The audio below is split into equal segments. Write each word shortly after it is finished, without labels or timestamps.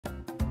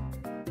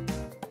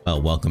Well,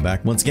 welcome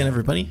back once again,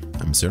 everybody.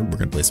 I'm Absurdum. We're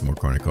going to play some more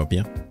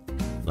Cornucopia.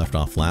 Left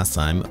off last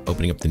time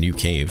opening up the new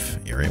cave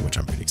area, which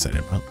I'm pretty excited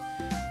about.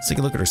 Let's take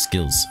a look at our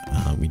skills.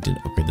 We did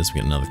upgrade this.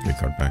 We got another 3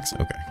 card packs.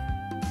 Okay.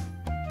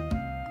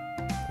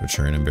 Which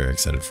I'm very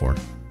excited for.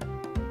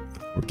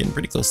 We're getting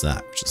pretty close to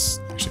that, which is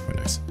actually quite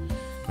nice. I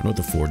don't know what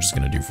the forge is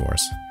going to do for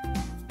us.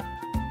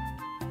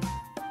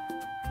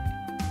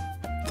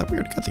 I thought we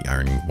already got the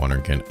iron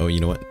watering can. Oh, you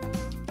know what? I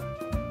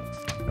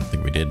don't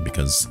think we did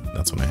because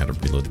that's when I had to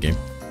reload the game.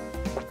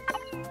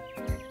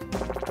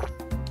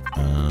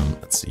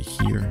 Let's see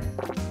here.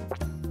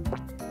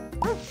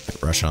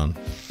 Rush on.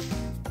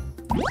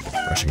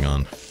 Rushing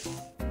on.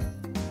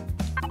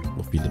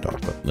 We'll feed the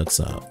dog, but let's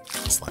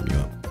slime you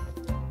up.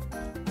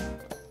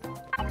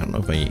 I don't know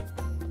if I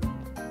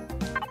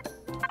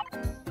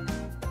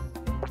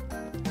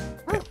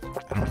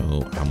don't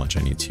know how much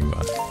I need to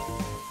oh,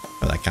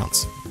 that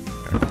counts.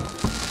 Okay.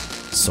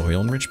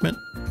 Soil enrichment?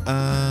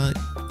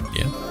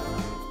 Yeah.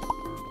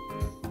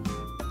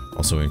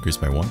 Also increased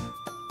by 1.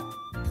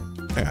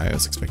 I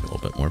was expecting a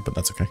little bit more, but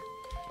that's okay.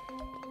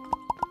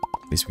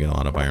 At least we get a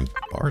lot of iron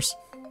bars.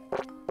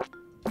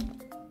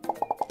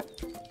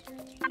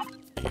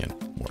 And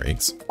more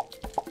eggs.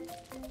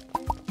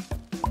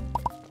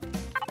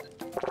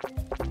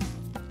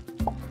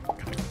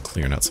 Kind of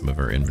clearing out some of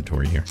our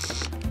inventory here.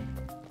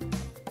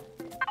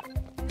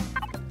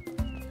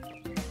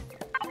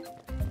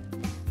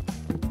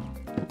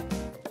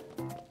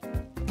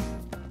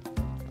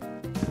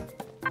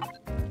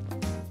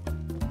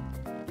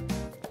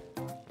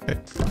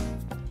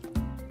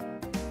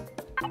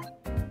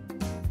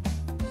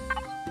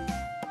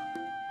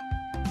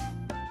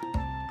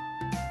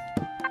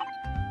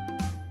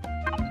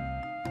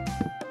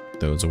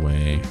 Those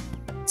away.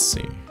 Let's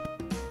see.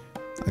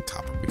 A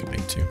copper we can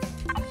make too.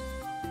 I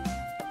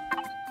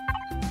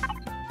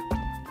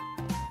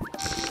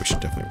think we should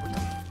definitely work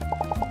on.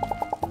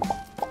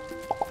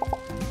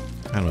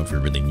 I don't know if we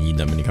really need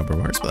that many copper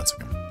bars, but that's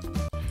okay.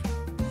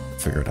 We'll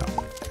figure it out.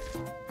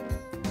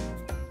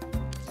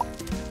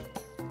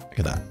 Look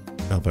at that.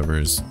 Bell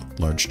peppers,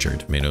 large cherry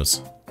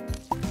tomatoes.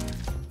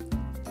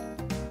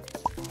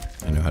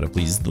 I know how to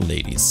please the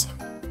ladies.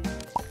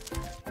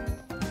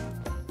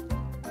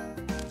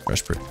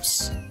 Fresh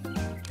produce.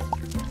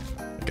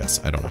 I guess.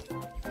 I don't know.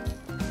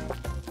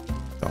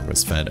 Dog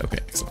was fed. Okay,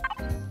 excellent.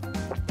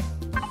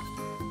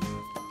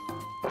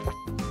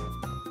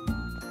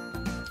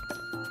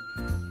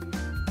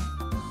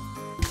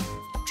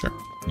 Sure.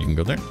 You can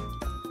go there.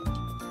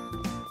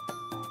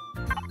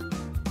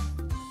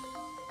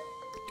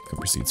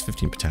 Cucumber seeds,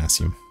 15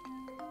 potassium.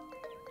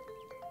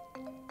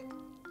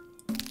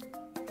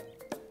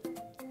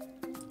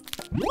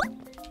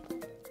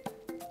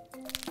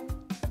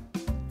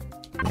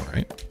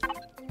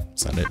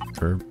 Is that it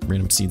for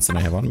random seeds that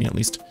I have on me, at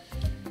least?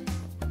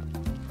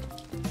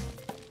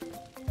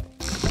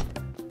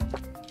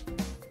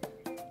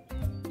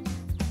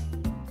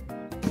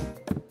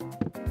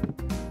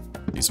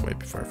 These away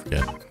before I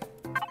forget.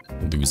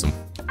 Lose them.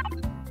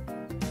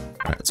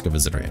 Alright, let's go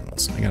visit our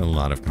animals. I got a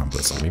lot of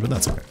compost on me, but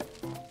that's okay.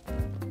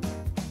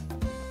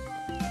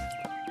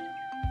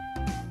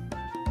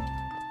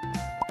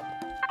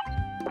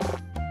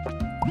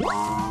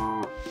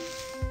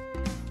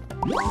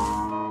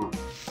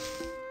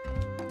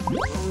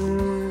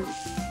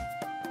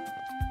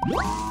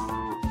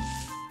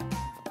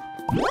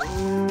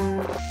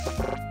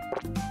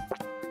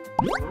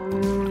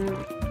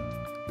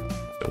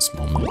 Those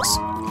small milks.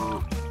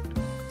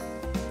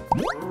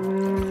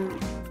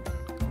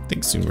 I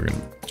think soon we're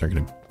gonna start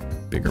getting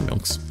bigger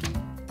milks.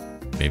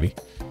 Maybe.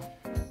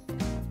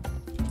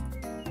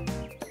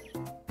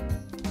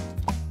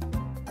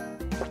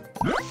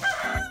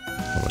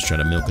 Let's try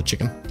to milk a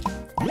chicken.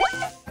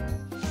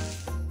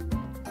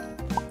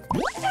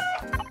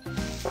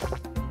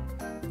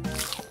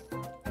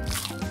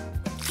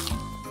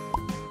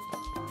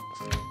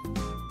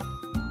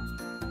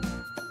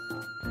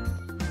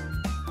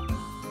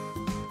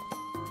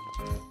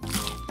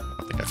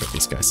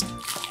 These guys.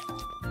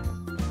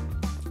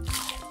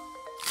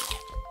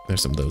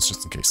 There's some of those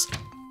just in case.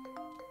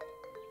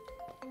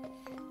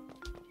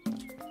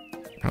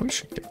 Probably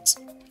should get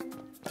some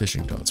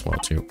fishing dough as well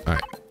too.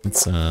 Alright,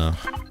 let's damn,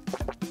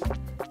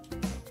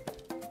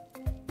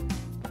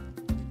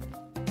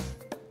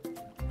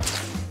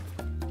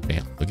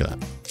 look at that.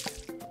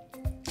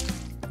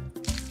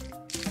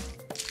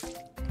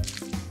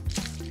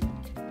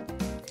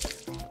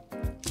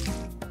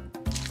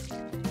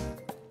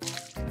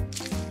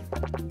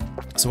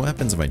 So what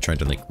happens if I try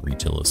to like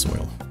retill the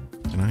soil?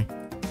 Can I?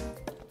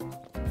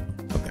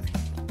 Okay.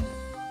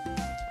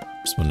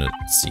 Just wanted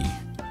to see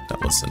if that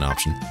was an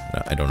option.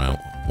 I don't know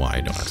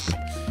why. Don't ask me.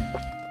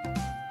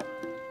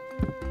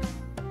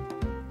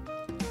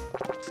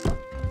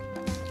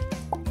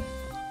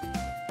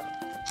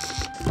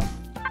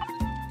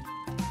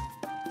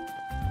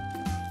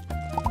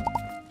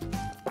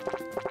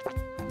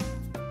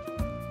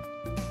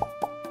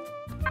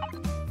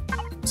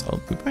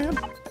 Solid poop I have?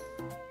 I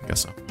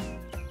guess so.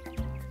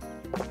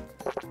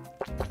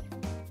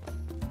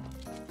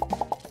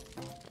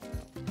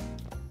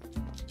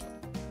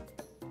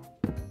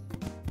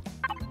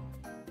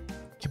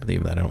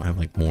 believe that I don't have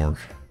like more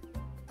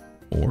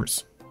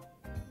ores.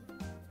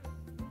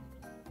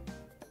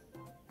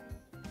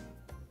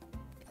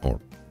 Or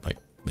like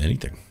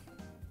anything.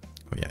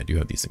 Oh yeah, I do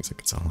have these things I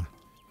could sell.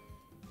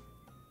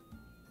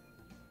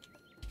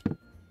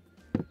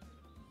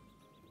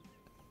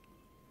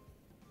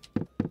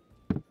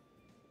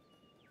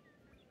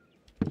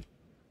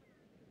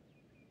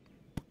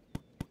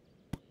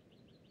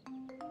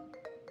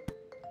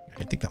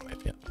 I think that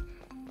might be it.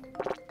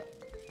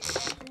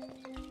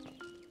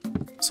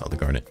 Saw the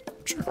garnet.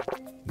 Sure.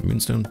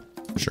 Moonstone.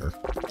 Sure.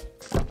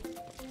 So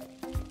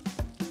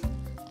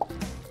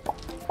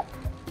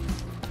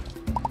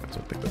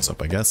I'll pick this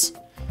up, I guess.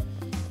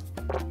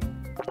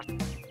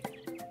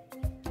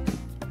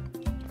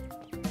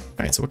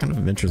 Alright, so what kind of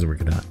adventures are we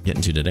gonna get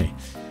into today?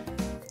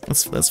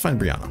 Let's find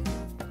Brianna.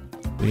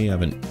 We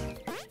haven't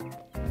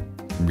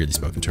really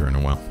spoken to her in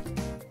a while.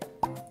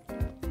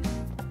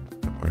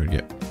 Where did we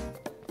get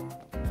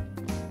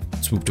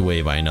swooped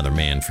away by another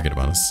man? Forget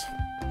about us.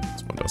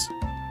 This one does.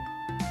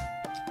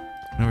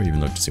 I never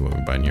even look to see what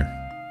we buy in here.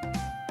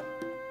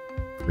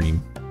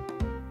 Cream,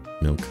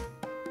 milk,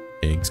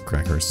 eggs,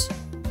 crackers,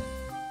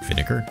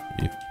 vinegar,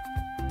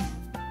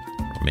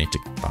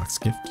 romantic box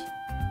gift,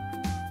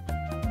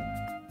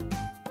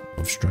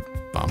 love-struck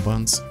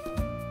bonbons.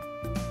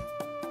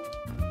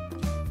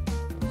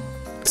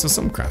 So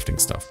some crafting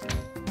stuff.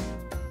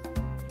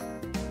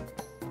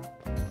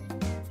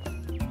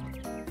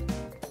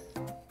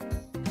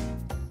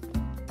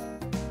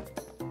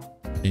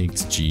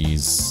 Eggs,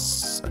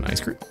 cheese, and ice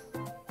cream.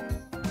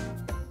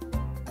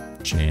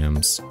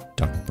 Jams,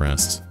 duck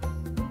breast.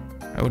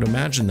 I would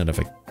imagine that if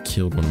I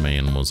killed one of my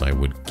animals, I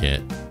would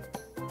get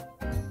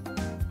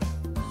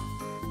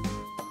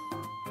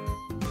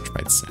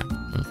dried sap.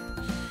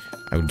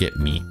 I would get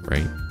meat,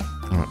 right?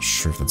 I'm not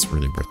sure if that's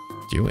really worth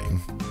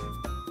doing.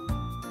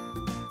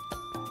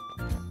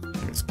 I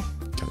think it's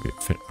gotta be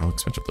a fit. How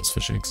expensive those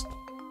fish eggs?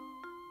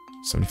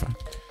 75.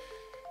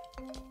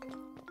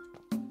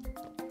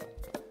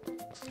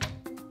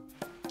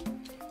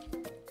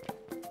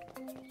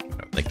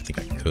 I think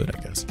I could, I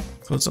guess.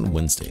 So it's on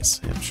Wednesdays.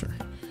 Yeah, sure.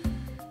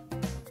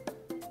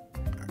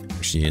 Right,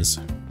 there she is.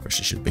 Where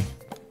she should be.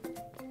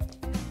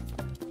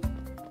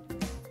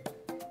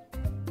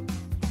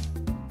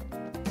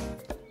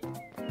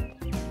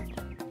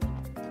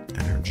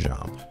 At her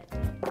job.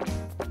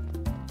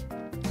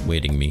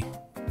 Waiting me.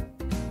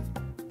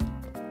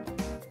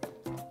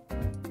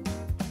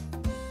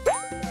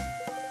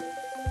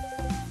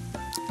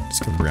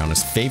 Discover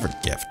Brianna's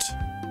favorite gift.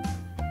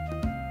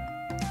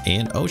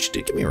 And, oh, she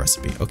did give me a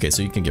recipe. Okay,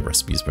 so you can get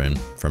recipes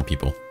from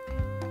people.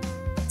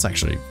 It's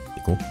actually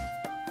pretty cool.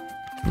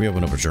 Can we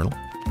open up a journal?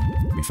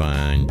 We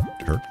find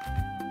her.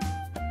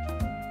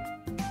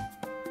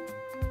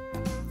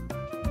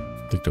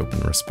 Click to open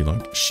the recipe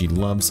log. She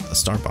loves a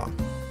star bomb.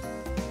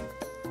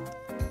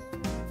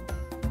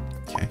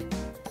 Okay.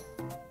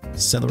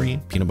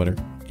 Celery, peanut butter,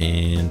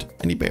 and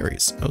any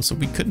berries. Oh, so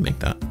we could make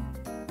that.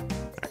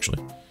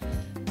 Actually.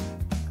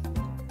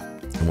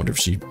 I wonder if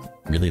she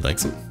really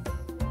likes them.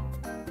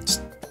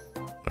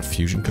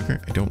 Fusion cooker?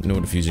 I don't know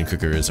what a fusion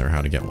cooker is or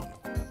how to get one.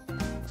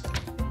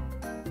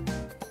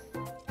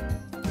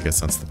 I guess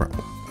that's the problem.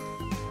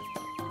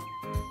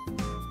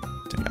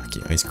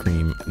 Teriyaki ice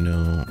cream.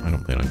 No, I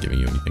don't plan on giving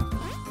you anything.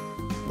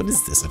 What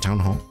is this? A town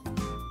hall?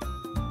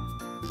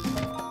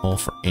 Hall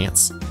for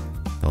ants.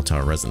 Bell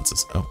Tower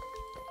residences. Oh.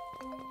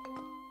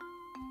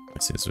 I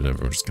see this is where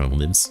everyone just kind of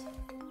lives.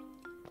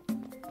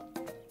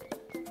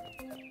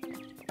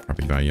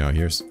 Property value out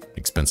here is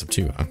expensive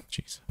too, huh?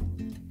 Jeez.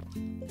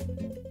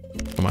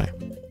 Am I?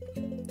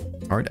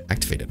 Card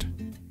activated.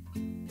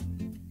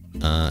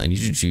 I need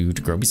you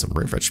to grow me some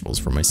rare vegetables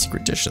for my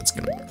secret dish that's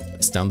gonna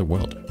astound the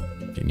world.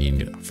 If you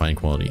need fine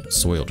quality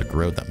soil to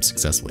grow them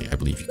successfully, I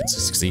believe you can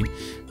succeed.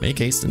 Make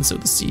haste and sow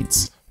the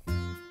seeds.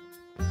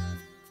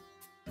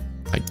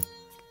 I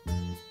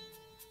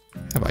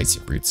have icy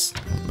roots. I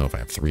don't know if I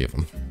have 3 of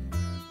them.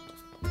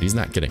 But he's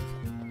not kidding.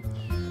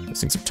 Those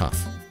things are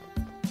tough.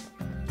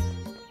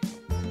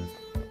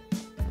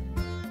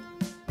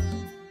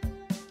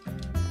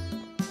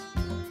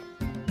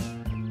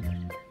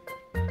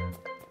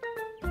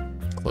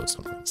 Closed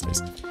on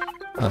Wednesdays.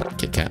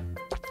 Kit Kat.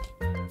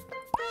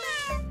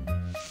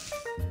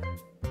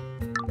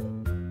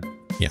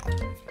 Yeah,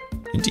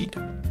 indeed.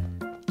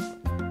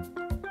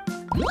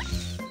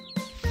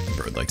 The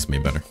bird likes me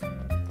better.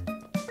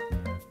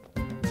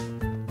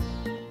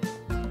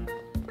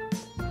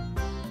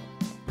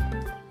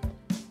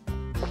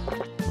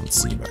 Let's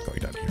see about going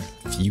down here.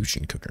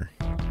 Fusion cooker.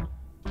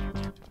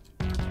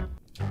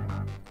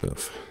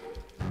 Oof.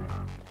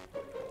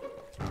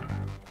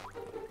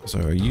 So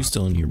are you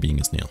still in here being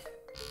a snail?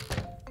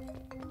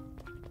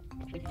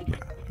 Yeah,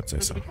 I'd say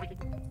so.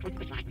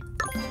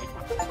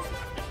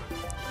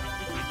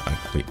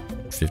 Wait,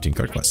 15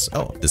 card quests.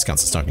 Oh, this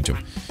counts as talking to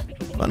him.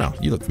 Oh no,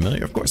 you look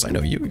familiar. Of course, I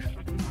know you.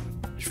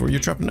 Before you're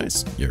trapping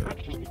nice, you're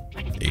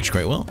aged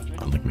quite well,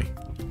 unlike me.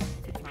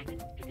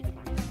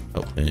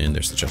 Oh, and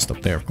there's the chest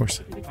up there, of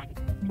course.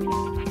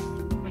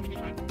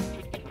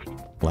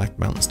 Black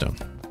mountain stone.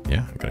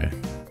 Yeah, could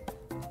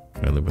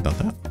I live without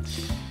that?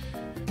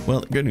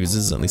 Well, good news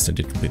is at least I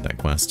did complete that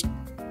quest. For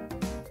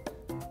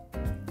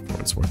what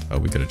it's worth. Oh,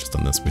 we could have just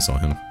done this. We saw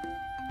him.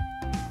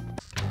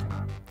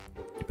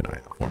 Keep an eye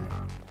out for him.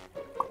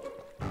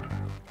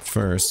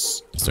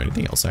 First, is there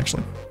anything else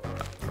actually?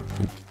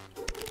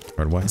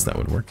 Card-wise, that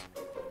would work.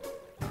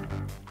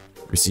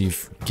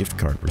 Receive gift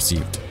card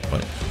received.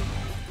 What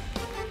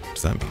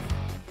does that mean?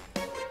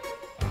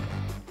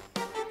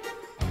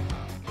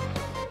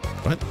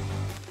 What?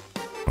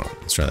 Oh,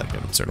 let's try that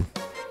again. Absurdum.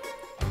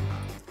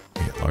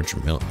 We get larger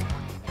milk.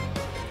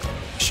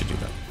 I should do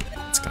that.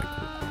 It's kind of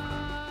cool.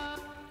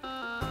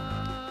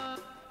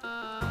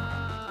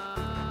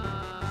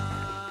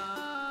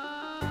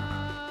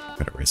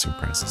 Better racing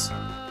prices.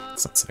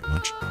 It's not saying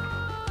much.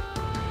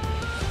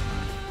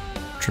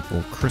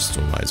 Triple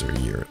crystallizer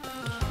year.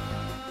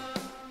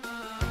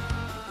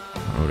 I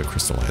don't know what a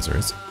crystallizer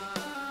is.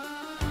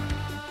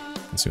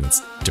 Let's see,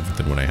 that's different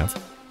than what I have.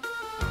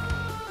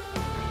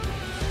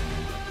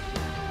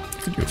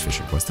 I could do a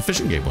fishing quest. The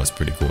fishing game was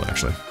pretty cool,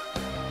 actually.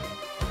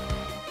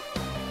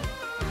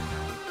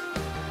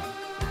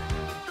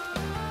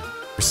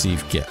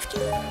 Receive gift.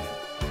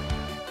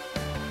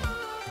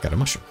 Got a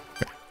mushroom.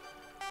 Okay.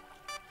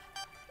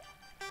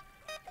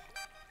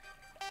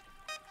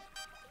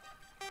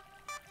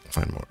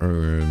 Find more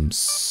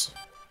herbs.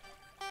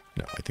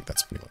 No, I think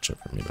that's pretty much it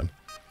for me then.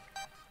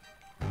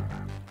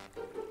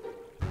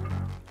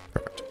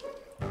 Perfect.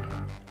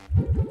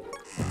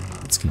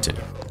 Let's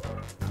continue.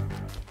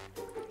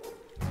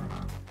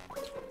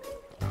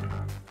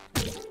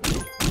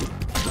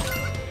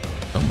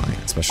 Oh my,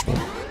 it's vegetable.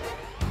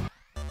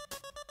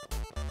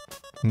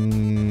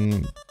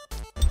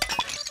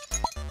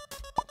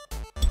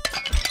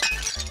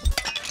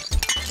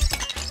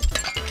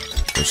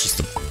 It's just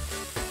a...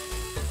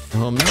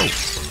 Oh no!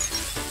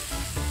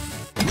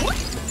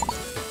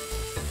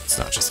 It's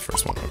not just the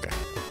first one, okay.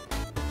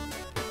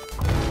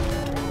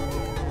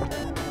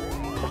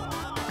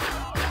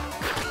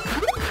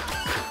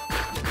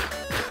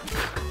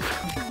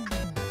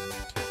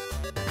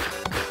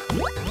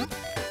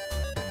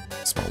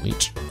 Small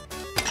leech.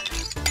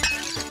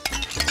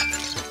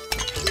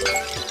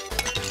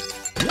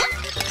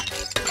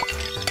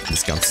 This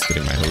scout's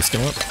getting my hoe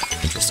skill up.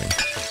 Interesting.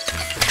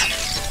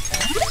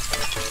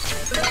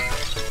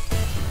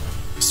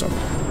 Start.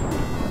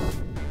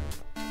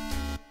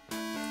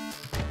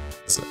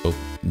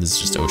 This is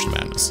just ocean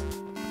madness.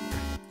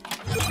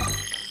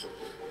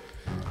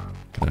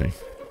 Can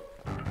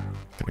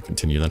I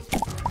continue then?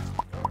 Can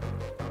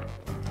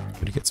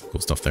I get some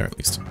cool stuff there at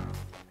least?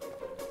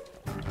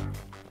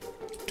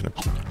 Can I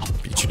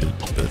beat you to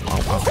the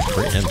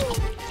very end?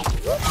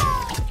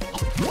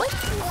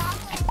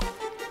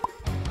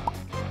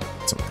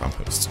 Some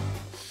compost.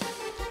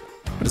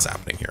 What is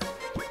happening here?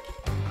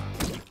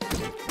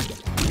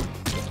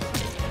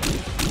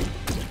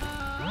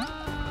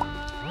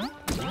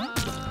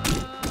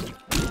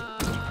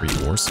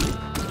 Ores.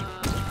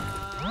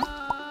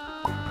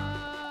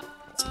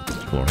 Some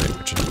chloride,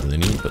 which I don't really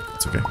need, but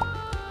it's okay.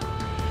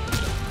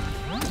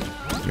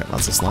 We got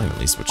lots of slime at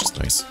least, which is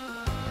nice.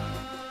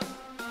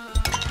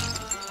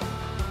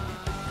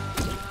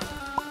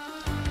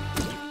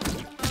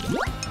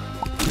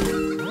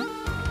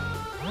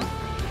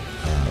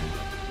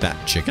 That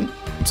chicken?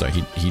 I'm sorry,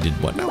 he did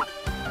what now?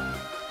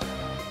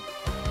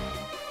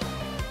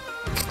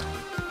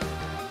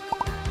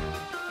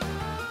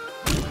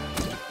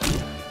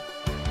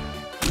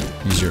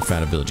 Use your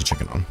fat ability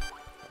chicken on.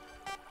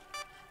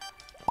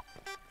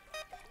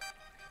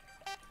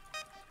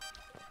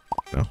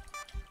 No? Okay,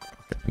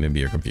 maybe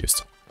you're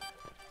confused.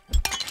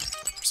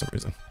 For some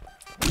reason.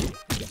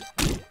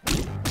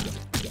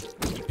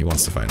 He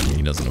wants to fight me,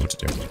 he doesn't know what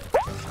to do.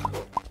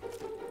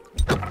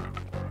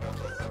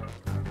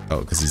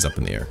 Oh, because he's up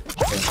in the air.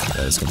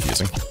 That is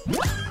confusing.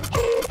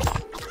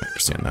 I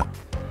understand that.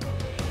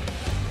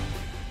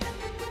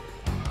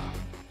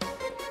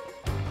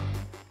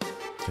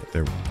 Okay,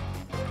 there.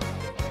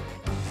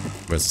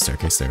 Where's the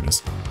staircase? There it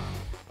is.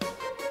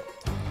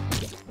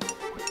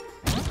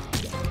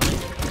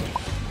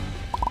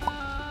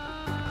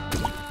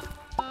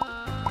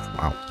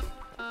 Wow.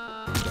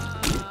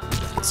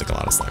 Looks like a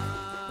lot of slime.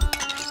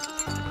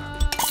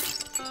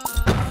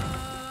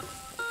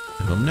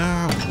 Oh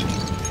no!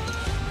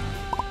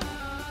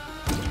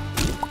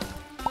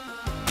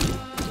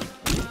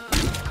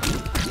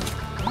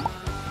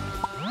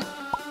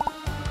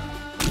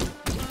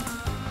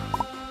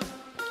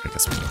 I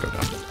guess we're gonna go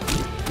down.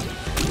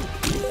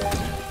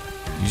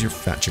 Use your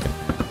fat chicken.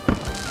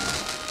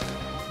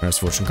 Where's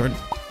fortune card?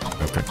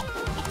 Okay.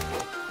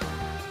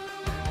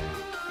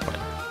 What?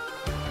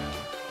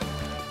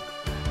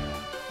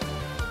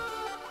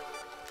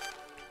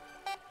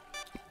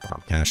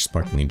 Bomb cash,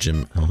 sparkling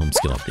gem, home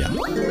skill up, yeah.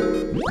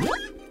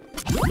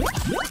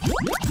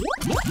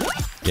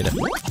 Get it.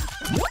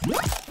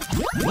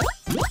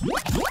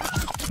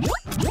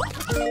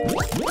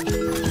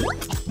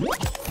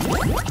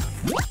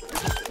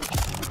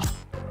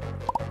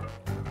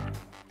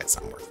 It's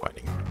not worth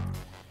fighting.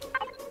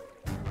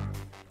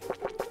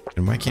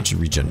 And why can't you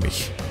regen me?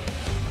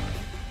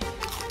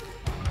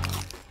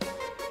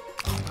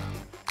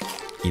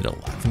 need a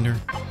lavender.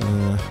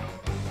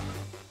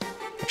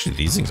 Actually,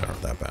 these things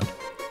aren't that bad.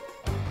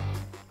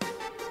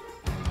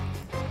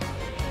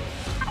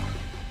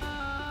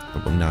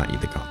 I will not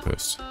eat the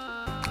compost.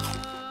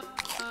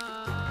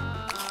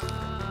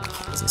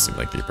 Doesn't seem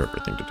like the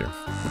appropriate thing to do.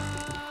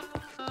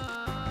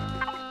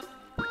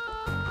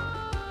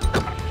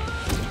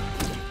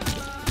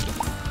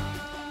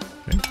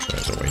 Okay,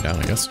 there's a way down,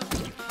 I guess.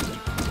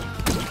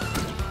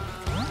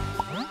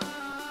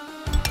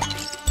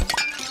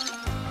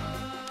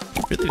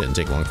 It really didn't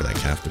take long for that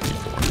calf to be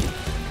born.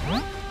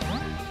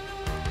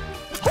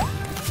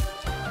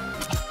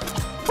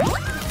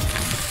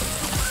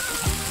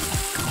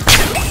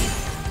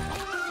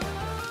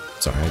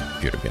 Sorry, I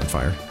appear to be on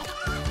fire.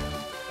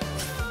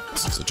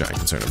 This is a giant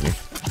concern of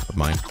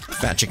mine.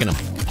 Fat chicken.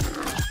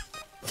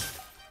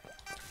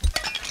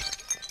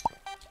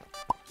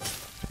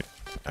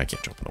 I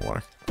can't jump in the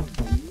water.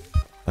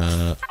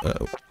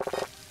 Uh-oh.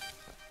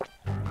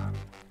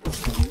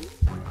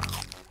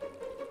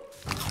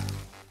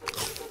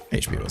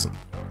 HP wasn't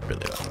really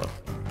that low.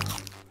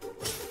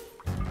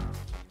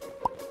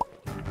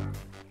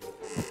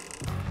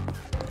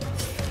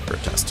 For a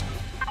test.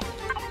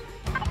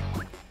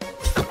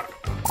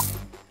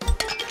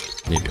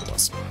 Maybe it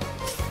was.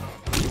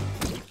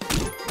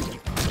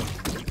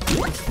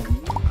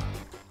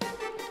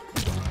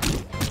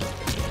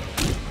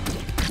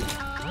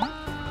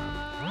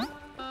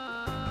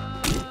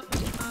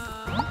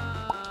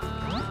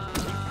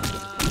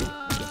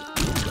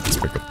 Let's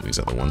pick up these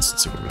other ones and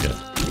see what we get.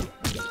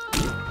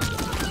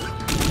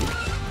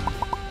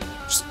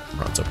 Just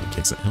runs up and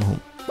kicks it.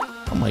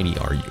 How mighty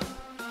are you?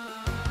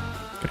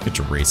 Gotta get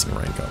your racing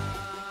rank up.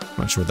 I'm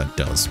not sure what that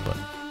does, but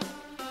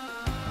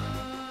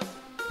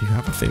you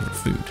have a favorite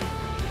food.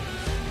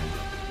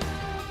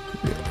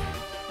 Really?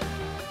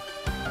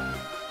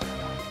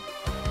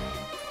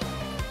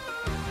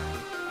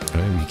 I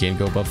mean, you can't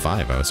go above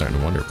 5. I was starting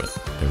to wonder, but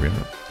there we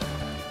are.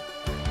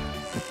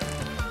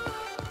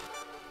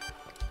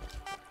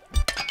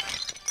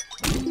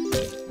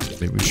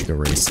 Maybe we should go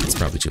race. It's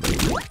probably too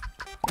late.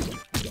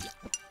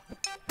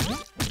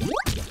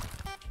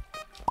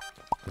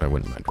 But I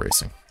wouldn't mind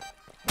racing.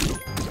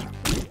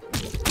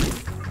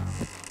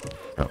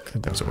 Okay,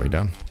 there's a way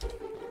down.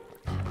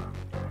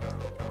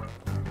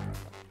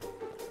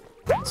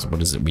 So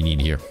what is it we need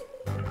here?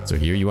 So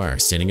here you are,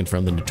 standing in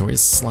front of the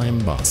notorious slime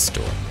boss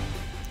store.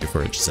 Your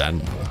courage is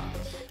admirable.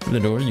 From the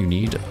door, you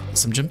need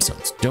some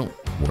gemstones. Don't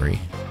worry.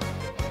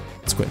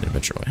 It's quite an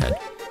adventure ahead.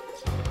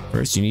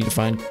 First, you need to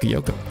find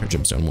Culinary. Her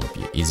gemstone won't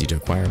be easy to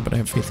acquire, but I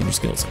have faith in your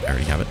skills. I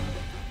already have it.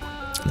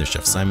 There's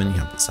Chef Simon. You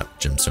have this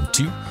gemstone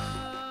too.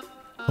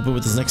 Help him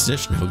with his next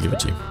dish, and he'll give it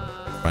to you.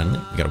 Finally,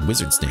 we got a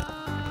wizard's nail.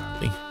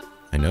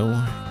 I know,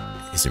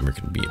 Ismir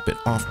can be a bit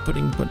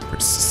off-putting, but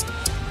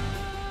persistent.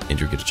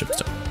 And you get a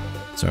gemstone.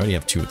 So I already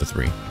have 2 of the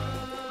 3.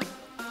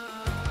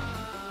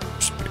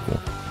 Which is pretty cool.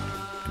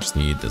 I just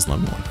need this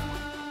lemon one.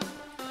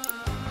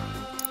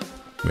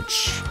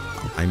 Which,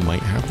 I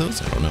might have those?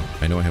 I don't know.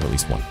 I know I have at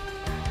least 1.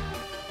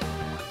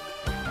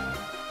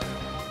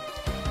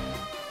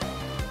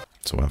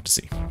 So we'll have to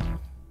see.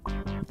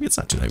 Maybe it's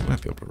not too late. We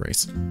might be able to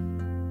race.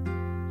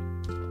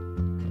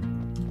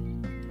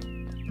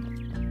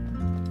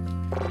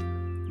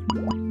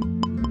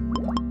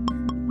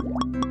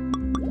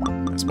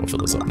 We'll fill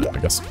this up now, I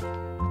guess.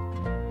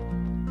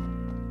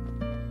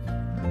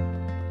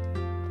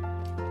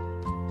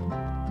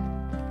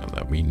 Now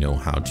that we know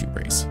how to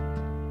race.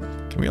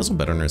 Can we also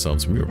bet on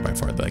ourselves? We were by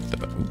far the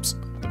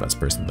best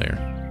person there.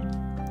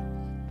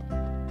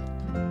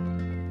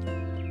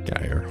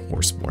 Guy or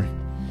horse boy.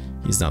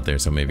 He's not there,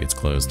 so maybe it's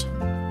closed.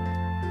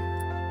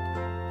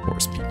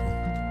 Horse people.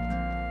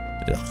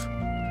 Ugh.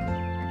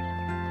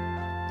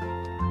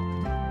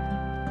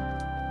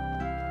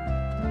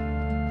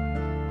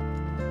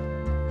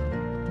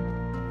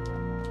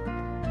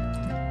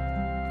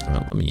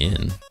 Well, let me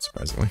in,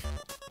 surprisingly.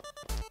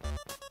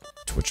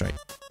 To which I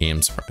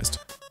am surprised.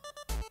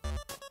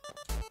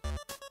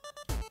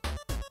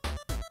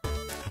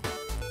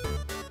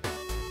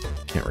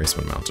 Can't race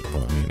when mounted.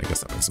 Well, I mean, I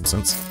guess that makes some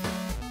sense.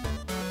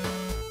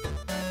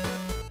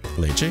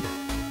 Leche?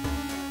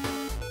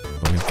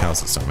 Well, we have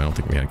cows this time. I don't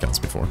think we had cows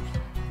before.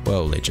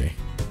 Whoa, Leche.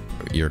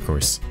 You're, of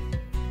course.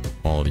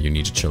 All of you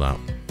need to chill out.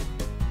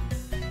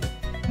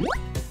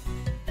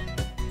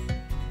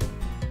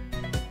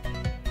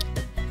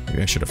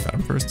 Maybe I should have fed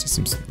him first. He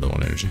seems low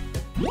on energy.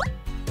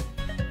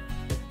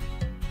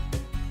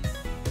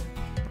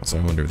 Also,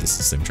 I wonder if this is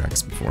the same track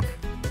as before.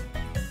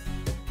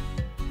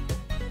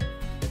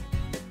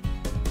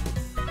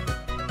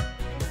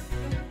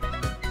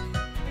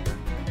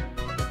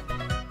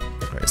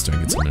 Alright,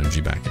 starting to get some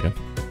energy back again.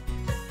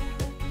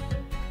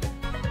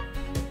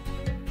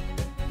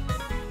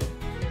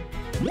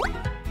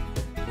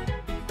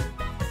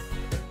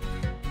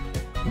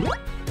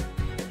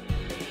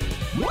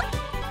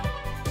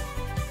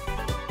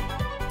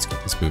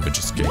 Move it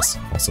just in case,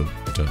 also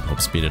to help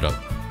speed it up.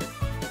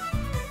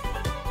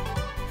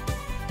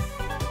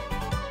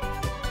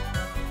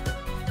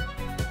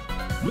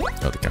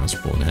 Oh, the cows are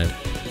pulling ahead.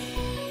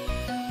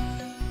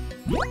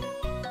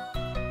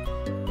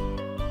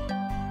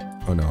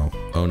 Oh no.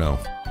 Oh no.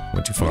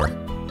 Went too far.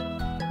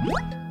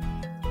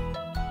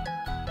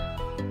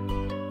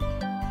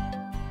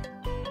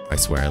 I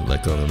swear I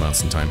let go of the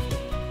mouse in time.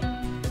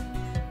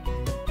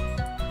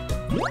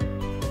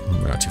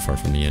 We're not too far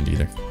from the end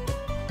either.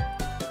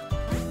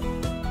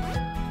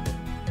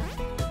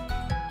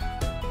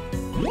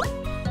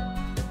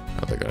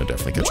 Oh, they're gonna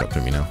definitely catch up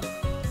to me now.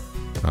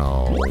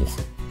 Oh.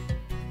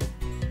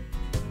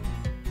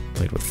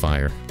 Played with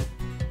fire.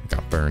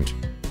 Got burned.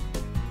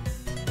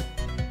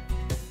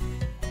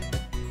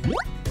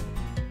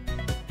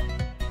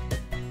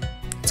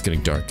 It's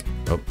getting dark.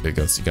 Oh, there it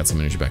goes. You got some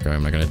energy back. Alright,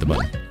 I'm not gonna hit the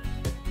button.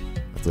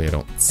 Luckily, I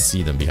don't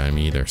see them behind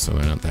me either, so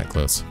they're not that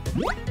close.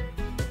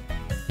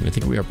 And I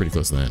think we are pretty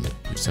close to the end.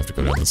 We just have to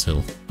go down this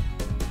hill.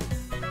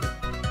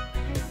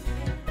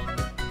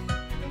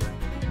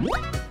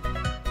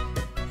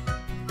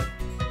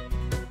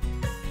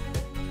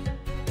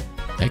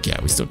 Heck yeah,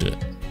 we still did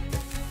it.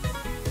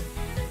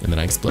 And then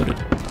I exploded.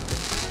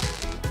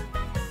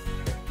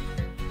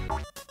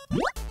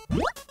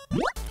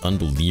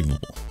 Unbelievable.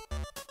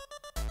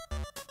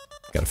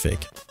 Got a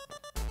fake.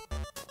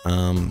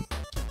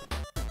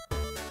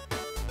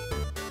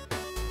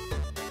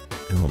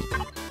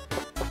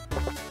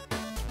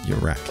 You're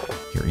a wreck.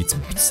 Here, eat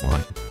some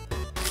slime.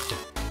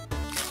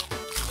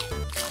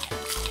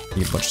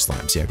 Eat a bunch of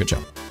slimes. Yeah, good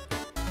job.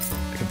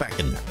 Get back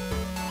in there.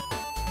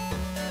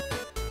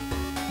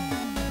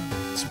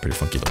 Some pretty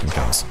funky looking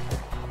cows.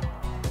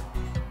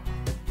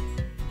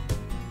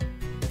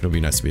 It'll be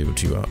nice to be able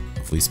to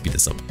hopefully speed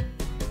this up.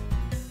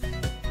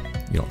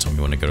 You don't tell me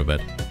when to go to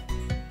bed.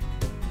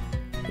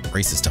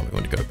 Races tell me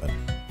when to go to bed.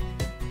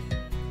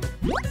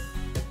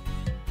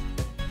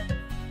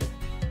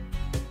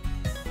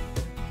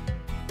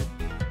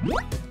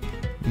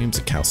 My name's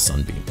a cow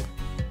Sunbeam.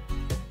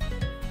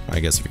 I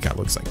guess if your cat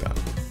looks like that.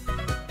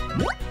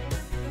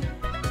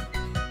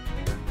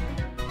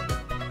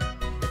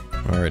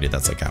 Alrighty,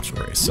 that's like half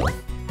a race, so.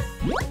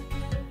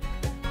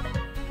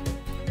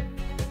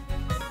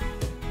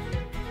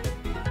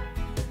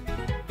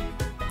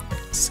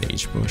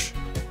 Sagebush.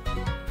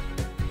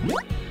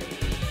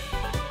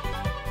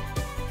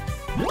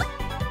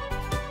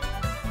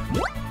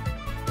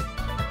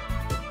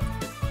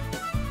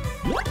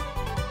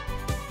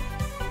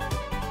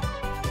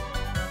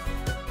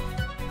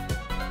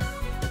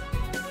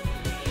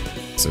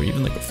 So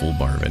even like a full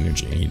bar of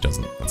energy, he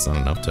doesn't, that's not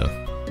enough to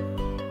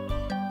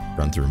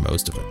run through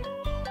most of it.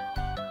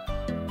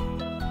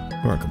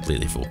 We weren't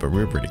completely full, but we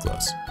were pretty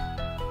close.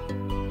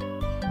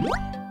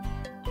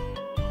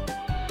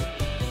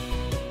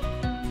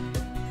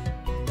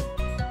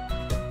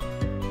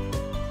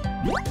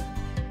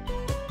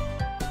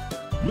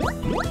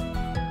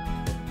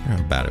 How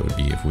bad it would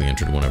be if we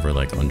entered one of our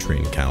like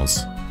untrained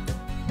cows.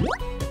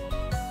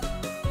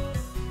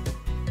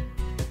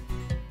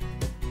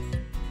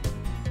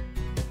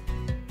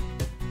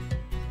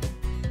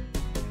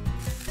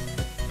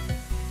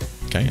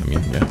 Okay, I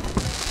mean, yeah.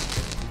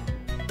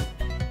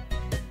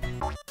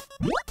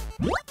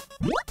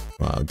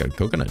 Wow, I got a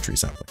coconut tree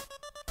sapling.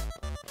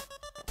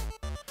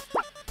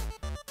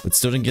 But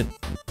still didn't get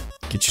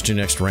you to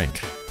next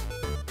rank.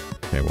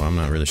 Okay, well, I'm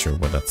not really sure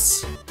what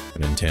that's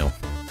gonna entail.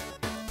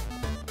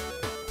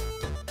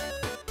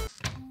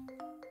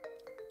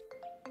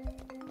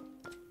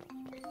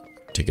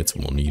 Tickets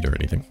we'll need or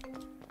anything.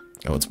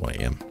 Oh, it's 1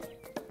 AM.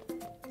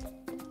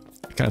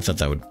 I kind of thought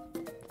that would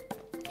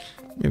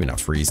maybe not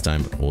freeze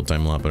time, but hold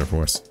time a lot better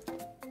for us.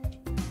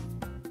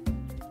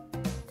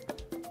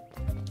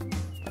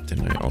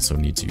 Didn't I also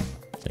need to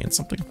plant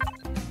something?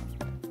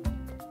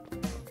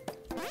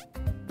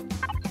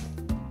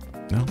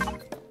 No?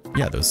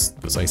 Yeah, those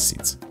ice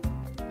seeds.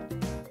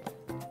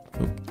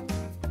 Oop.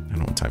 I don't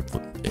know what time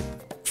it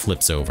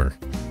flips over.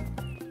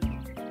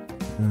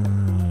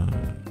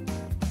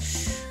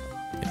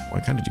 Yeah, well, I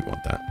kind of do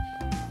want that.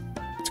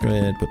 Let's go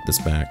ahead and put this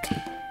back.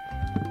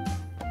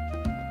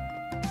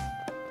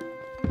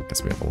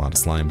 Guess we have a lot of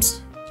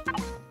slimes.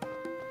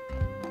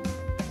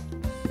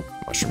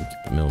 Mushroom,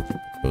 keep the milk.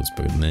 Those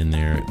put them in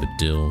there. The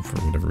dill for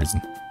whatever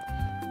reason.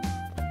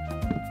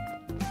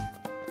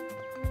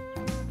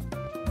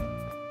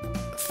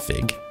 A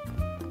fig.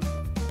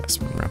 Best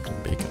one wrapped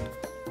in bacon.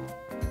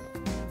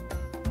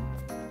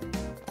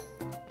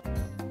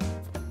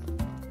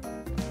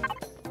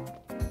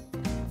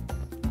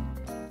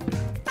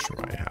 Not sure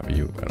why I have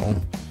you at all.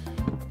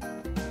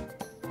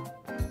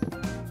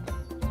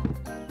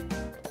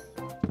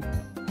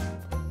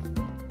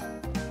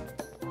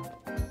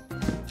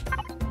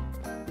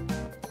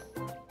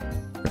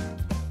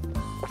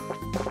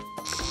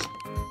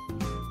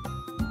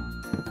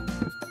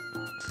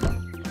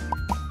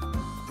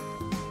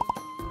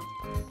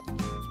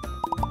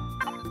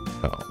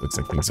 Looks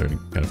like things already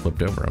kind of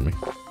flipped over on me.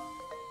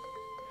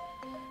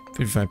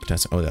 55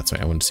 potassium. Oh, that's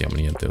right. I wanted to see how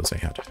many of those I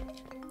had.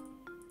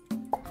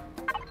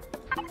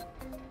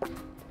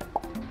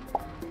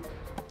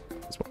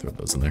 Let's throw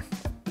those in there.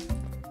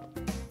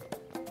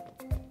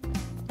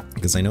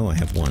 Because I know I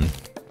have one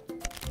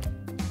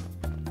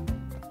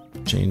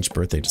Change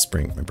birthday to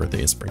spring. My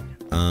birthday is spring.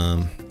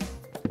 Like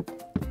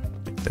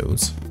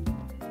those.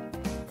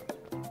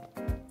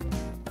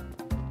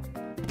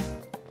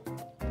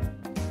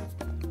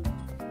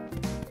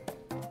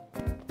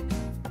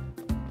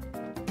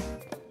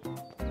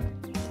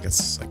 I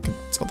guess I could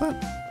sell that.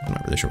 I'm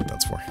not really sure what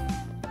that's for.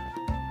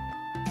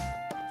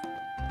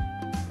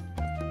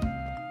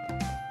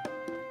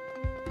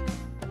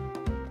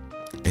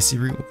 Icy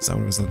root, is that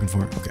what I was looking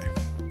for? Okay.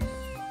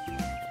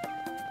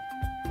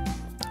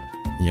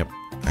 Yep,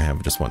 I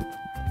have just one.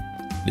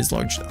 It is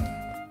large though.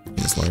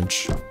 It is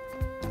large.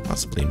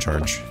 Possibly in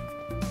charge.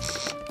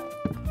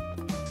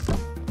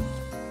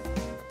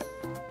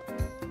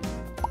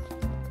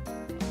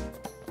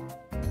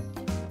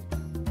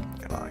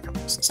 Got a lot of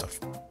compost and stuff.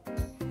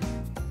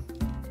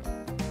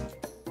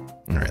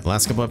 Alright, the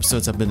last couple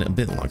episodes have been a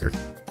bit longer.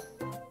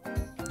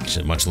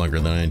 Actually, much longer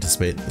than I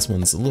anticipate. This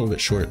one's a little bit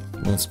short.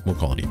 We'll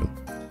call it even.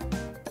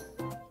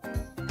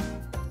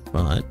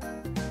 But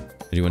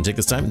I do want to take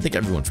this time and thank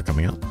everyone for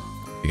coming out.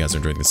 If you guys are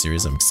enjoying the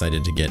series, I'm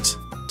excited to get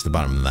to the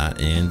bottom of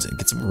that and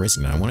get some more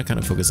racing now. I want to kind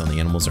of focus on the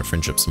animals, our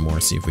friendships some more,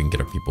 see if we can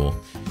get our people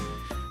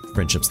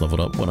friendships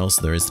leveled up, what else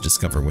there is to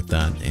discover with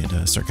that,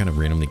 and start kind of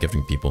randomly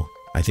gifting people.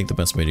 I think the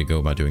best way to go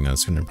about doing that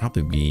is going to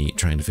probably be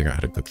trying to figure out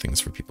how to cook things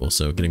for people,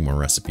 so getting more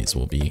recipes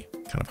will be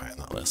kind of high on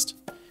that list.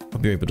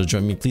 Hope you're able to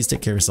join me. Please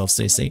take care of yourself,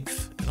 stay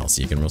safe, and I'll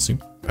see you again real soon.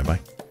 Bye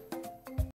bye.